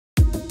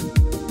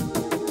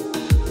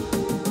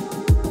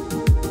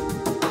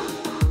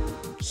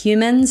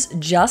Humans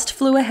just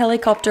flew a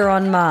helicopter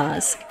on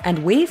Mars, and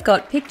we've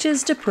got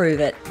pictures to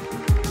prove it.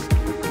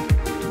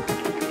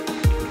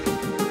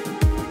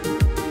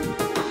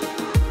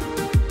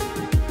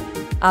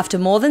 After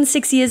more than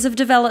 6 years of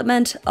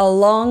development, a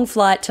long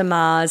flight to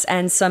Mars,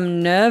 and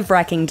some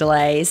nerve-wracking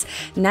delays,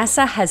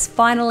 NASA has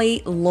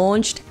finally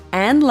launched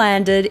and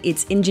landed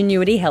its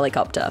Ingenuity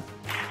helicopter.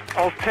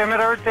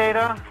 Altimeter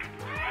data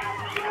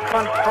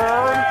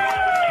confirms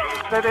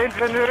that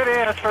Ingenuity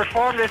has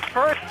performed its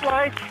first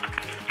flight,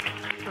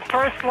 the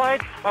first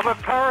flight of a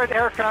powered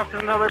aircraft to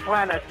another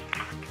planet.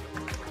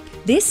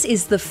 This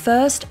is the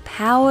first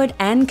powered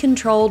and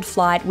controlled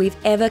flight we've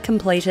ever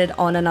completed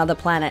on another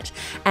planet,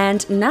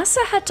 and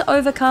NASA had to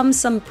overcome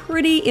some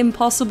pretty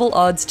impossible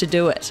odds to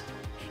do it.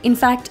 In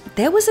fact,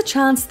 there was a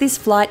chance this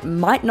flight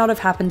might not have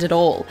happened at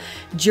all.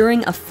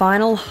 During a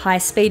final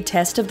high-speed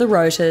test of the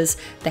rotors,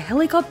 the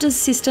helicopter's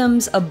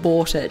systems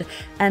aborted,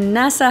 and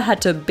NASA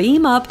had to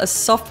beam up a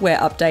software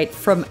update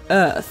from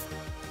Earth.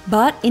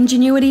 But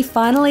Ingenuity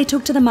finally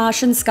took to the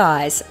Martian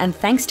skies, and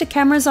thanks to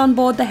cameras on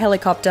board the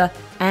helicopter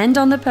and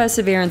on the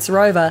Perseverance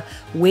rover,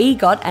 we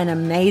got an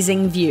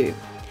amazing view.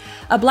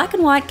 A black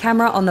and white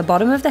camera on the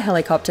bottom of the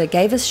helicopter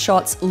gave us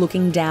shots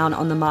looking down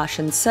on the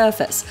Martian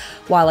surface,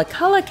 while a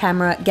colour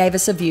camera gave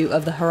us a view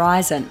of the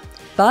horizon.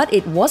 But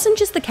it wasn't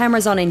just the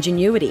cameras on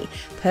Ingenuity.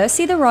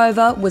 Percy the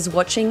rover was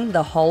watching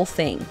the whole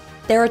thing.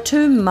 There are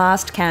 2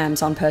 mast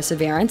cams on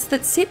Perseverance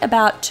that sit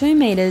about 2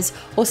 meters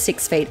or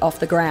 6 feet off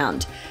the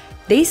ground.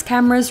 These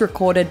cameras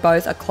recorded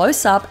both a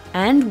close-up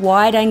and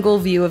wide-angle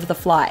view of the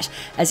flight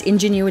as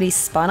Ingenuity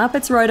spun up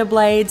its rotor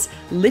blades,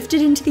 lifted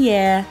into the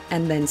air,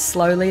 and then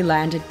slowly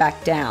landed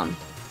back down.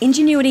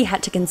 Ingenuity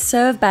had to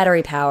conserve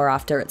battery power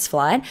after its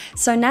flight,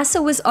 so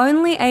NASA was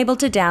only able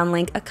to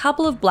downlink a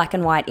couple of black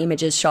and white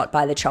images shot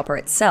by the chopper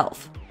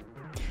itself.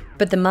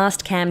 But the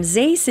Mastcam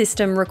Z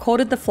system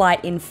recorded the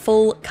flight in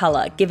full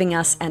colour, giving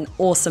us an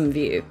awesome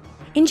view.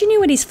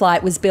 Ingenuity's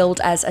flight was billed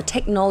as a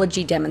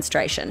technology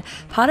demonstration,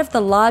 part of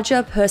the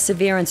larger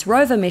Perseverance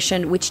rover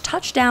mission which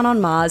touched down on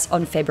Mars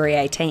on February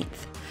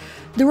 18th.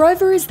 The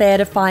rover is there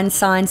to find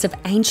signs of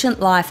ancient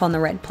life on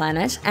the red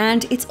planet,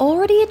 and it's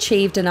already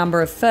achieved a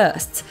number of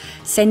firsts,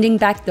 sending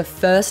back the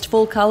first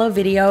full-colour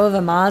video of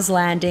a Mars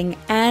landing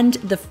and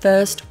the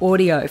first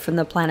audio from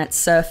the planet's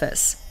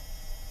surface.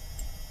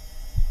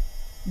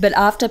 But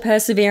after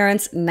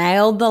Perseverance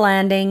nailed the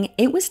landing,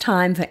 it was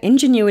time for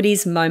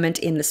Ingenuity's moment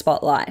in the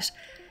spotlight.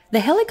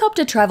 The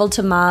helicopter travelled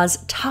to Mars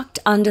tucked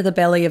under the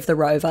belly of the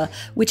rover,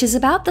 which is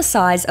about the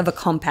size of a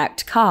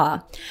compact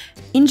car.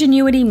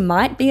 Ingenuity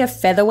might be a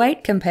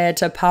featherweight compared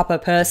to Papa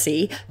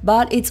Percy,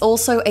 but it's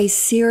also a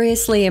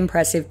seriously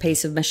impressive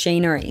piece of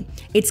machinery.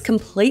 It's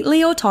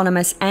completely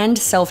autonomous and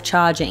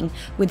self-charging,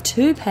 with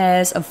 2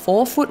 pairs of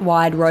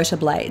 4-foot-wide rotor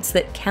blades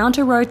that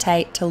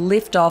counter-rotate to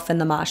lift off in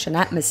the Martian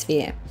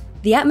atmosphere.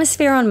 The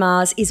atmosphere on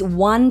Mars is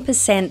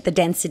 1% the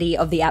density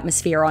of the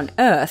atmosphere on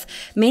Earth,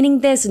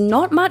 meaning there's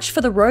not much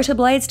for the rotor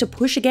blades to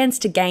push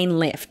against to gain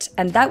lift,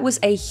 and that was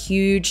a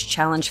huge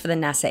challenge for the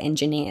NASA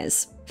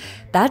engineers.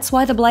 That's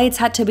why the blades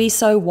had to be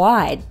so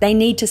wide. They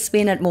need to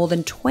spin at more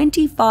than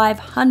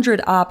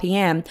 2,500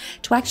 RPM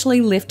to actually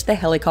lift the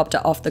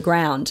helicopter off the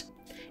ground.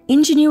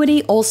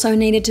 Ingenuity also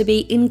needed to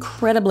be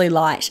incredibly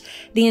light.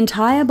 The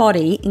entire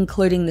body,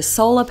 including the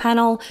solar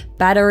panel,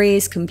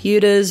 batteries,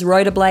 computers,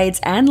 rotor blades,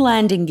 and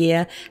landing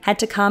gear, had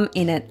to come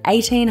in at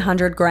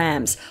 1,800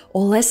 grams,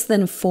 or less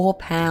than 4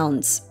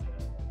 pounds.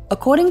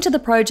 According to the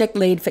project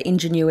lead for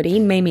Ingenuity,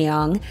 Mimi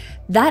Young,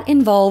 that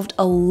involved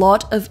a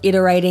lot of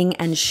iterating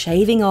and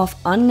shaving off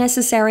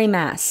unnecessary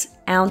mass,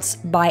 ounce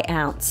by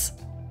ounce.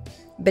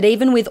 But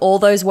even with all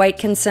those weight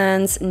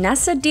concerns,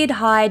 NASA did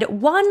hide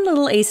one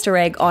little Easter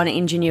egg on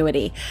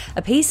Ingenuity,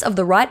 a piece of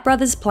the Wright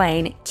brothers'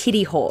 plane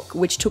Kitty Hawk,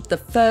 which took the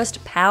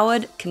first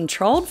powered,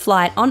 controlled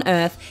flight on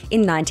Earth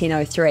in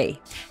 1903.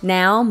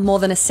 Now, more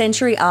than a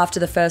century after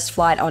the first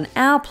flight on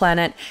our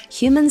planet,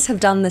 humans have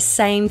done the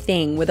same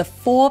thing with a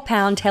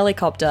 4-pound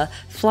helicopter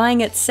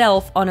flying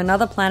itself on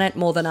another planet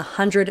more than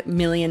 100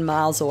 million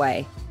miles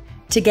away.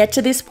 To get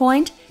to this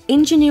point,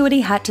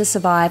 Ingenuity had to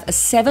survive a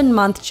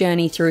 7-month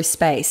journey through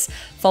space,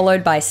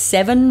 followed by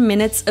 7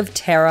 minutes of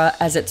terror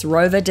as its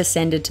rover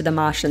descended to the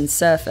Martian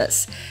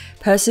surface.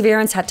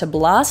 Perseverance had to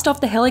blast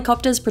off the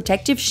helicopter's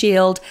protective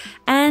shield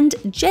and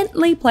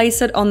gently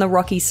place it on the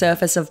rocky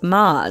surface of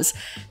Mars.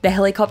 The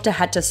helicopter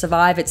had to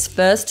survive its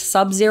first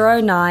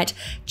sub-zero night,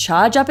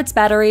 charge up its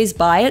batteries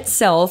by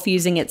itself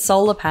using its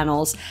solar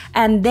panels,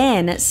 and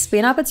then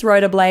spin up its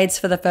rotor blades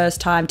for the first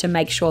time to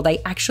make sure they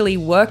actually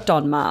worked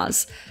on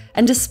Mars.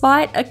 And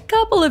despite a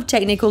couple of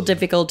technical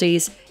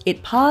difficulties,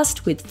 it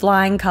passed with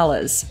flying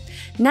colours.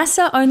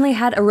 NASA only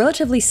had a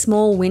relatively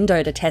small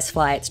window to test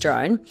fly its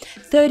drone,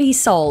 30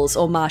 sols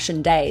or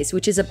Martian days,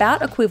 which is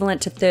about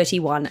equivalent to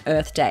 31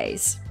 Earth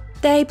days.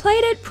 They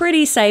played it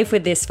pretty safe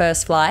with this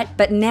first flight,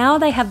 but now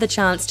they have the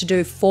chance to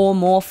do 4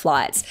 more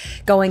flights,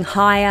 going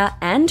higher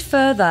and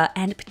further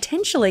and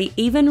potentially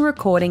even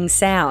recording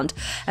sound.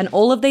 And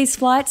all of these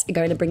flights are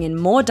going to bring in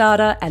more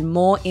data and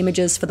more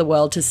images for the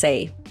world to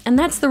see. And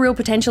that's the real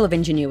potential of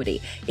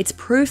Ingenuity. It's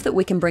proof that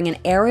we can bring an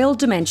aerial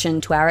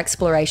dimension to our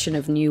exploration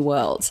of new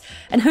worlds.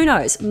 And who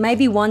knows,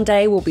 maybe one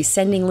day we'll be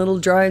sending little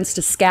drones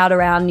to scout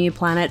around new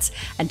planets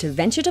and to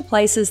venture to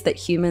places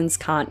that humans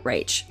can't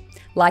reach.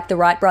 Like the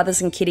Wright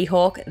brothers and Kitty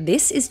Hawk,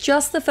 this is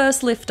just the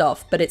first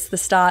liftoff, but it's the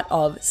start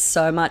of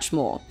so much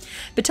more.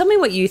 But tell me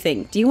what you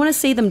think. Do you want to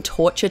see them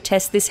torture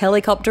test this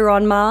helicopter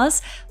on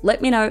Mars?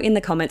 Let me know in the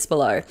comments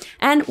below.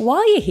 And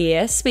while you're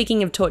here,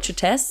 speaking of torture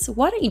tests,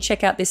 why don't you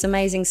check out this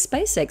amazing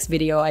SpaceX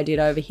video I did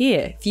over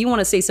here? If you want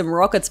to see some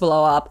rockets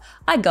blow up,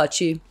 I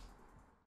got you.